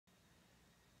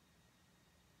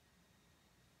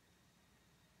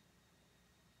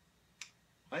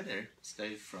Hi there, it's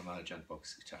Dave from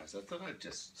Junkbox Guitars. I thought I'd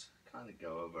just kind of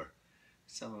go over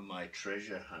some of my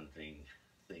treasure hunting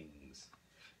things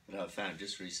that I've found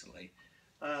just recently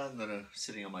that are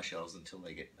sitting on my shelves until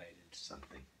they get made into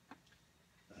something.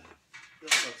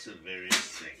 There's lots of various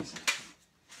things.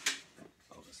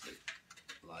 Obviously,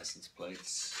 license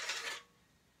plates.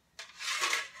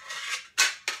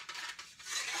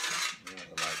 I rather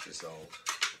like this old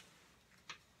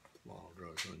Wild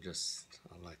Rose one.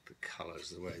 I like the colours,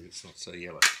 the way it's not so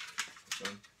yellow.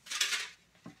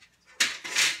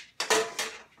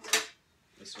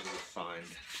 This was a find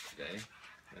today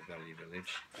at Valley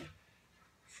Village.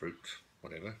 Fruit,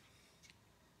 whatever,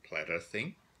 platter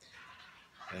thing.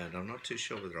 And I'm not too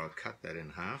sure whether I'll cut that in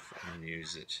half and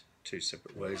use it two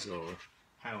separate ways or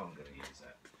how I'm going to use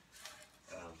that.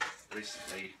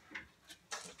 Recently,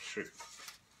 a trip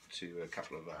to a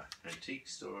couple of antique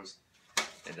stores,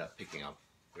 ended up picking up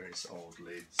various old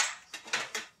lids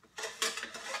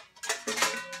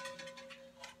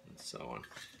and so on,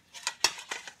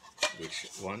 which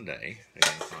one day I'm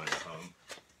going to find a home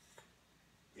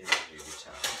in a new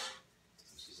guitar.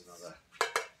 This is another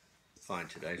find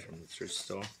today from the thrift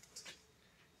store,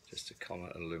 just a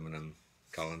aluminum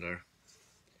colander,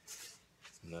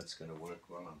 and that's going to work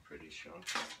well, I'm pretty sure.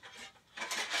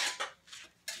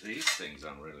 These things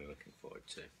I'm really looking forward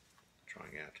to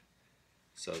trying out.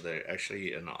 So they're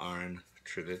actually an iron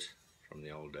trivet from the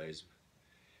old days,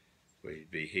 where you'd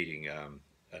be heating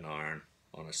an iron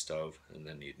on a stove and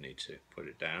then you'd need to put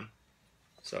it down.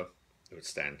 So it would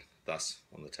stand thus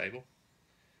on the table,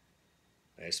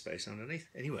 airspace underneath.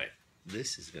 Anyway,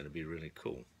 this is going to be really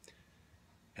cool.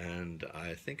 And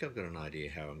I think I've got an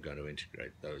idea how I'm going to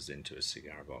integrate those into a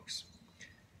cigar box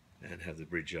and have the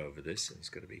bridge over this, and it's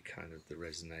going to be kind of the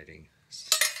resonating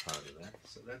part of that.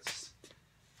 So that's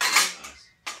really nice.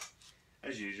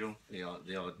 As usual, the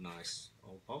odd nice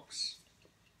old box.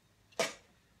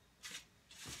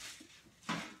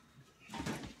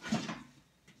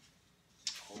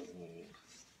 Old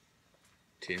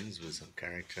tins with some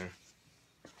character.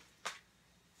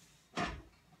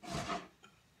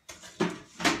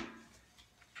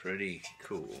 Pretty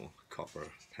cool copper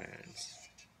pans.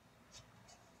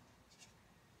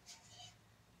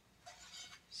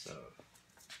 So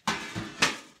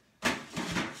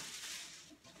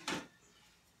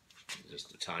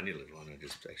just a tiny little one I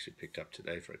just actually picked up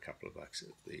today for a couple of bucks at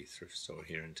the thrift store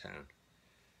here in town,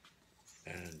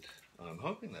 and I'm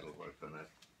hoping that'll work on a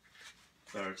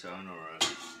baritone or a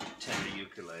tenor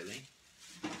ukulele.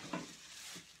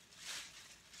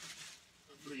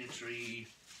 Obligatory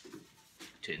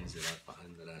tins that I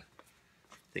find that I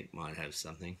think might have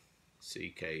something.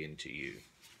 CK into you.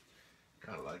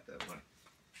 Kind of like that one.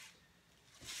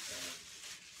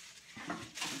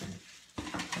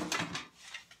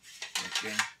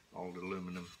 Again, old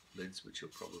aluminum lids, which will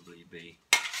probably be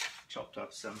chopped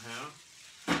up somehow.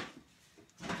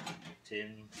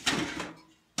 Tin.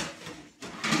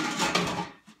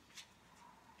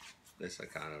 This I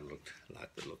kind of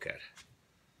like the look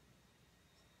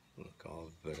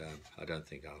of, but I don't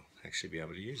think I'll actually be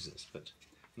able to use this, but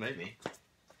maybe.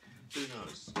 Who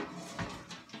knows?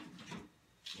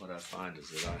 What I find is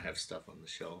that I have stuff on the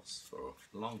shelves for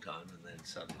a long time and then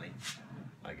suddenly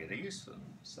I get a use for them.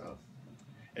 So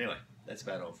anyway, that's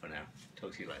about all for now.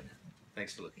 Talk to you later.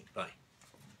 Thanks for looking. Bye.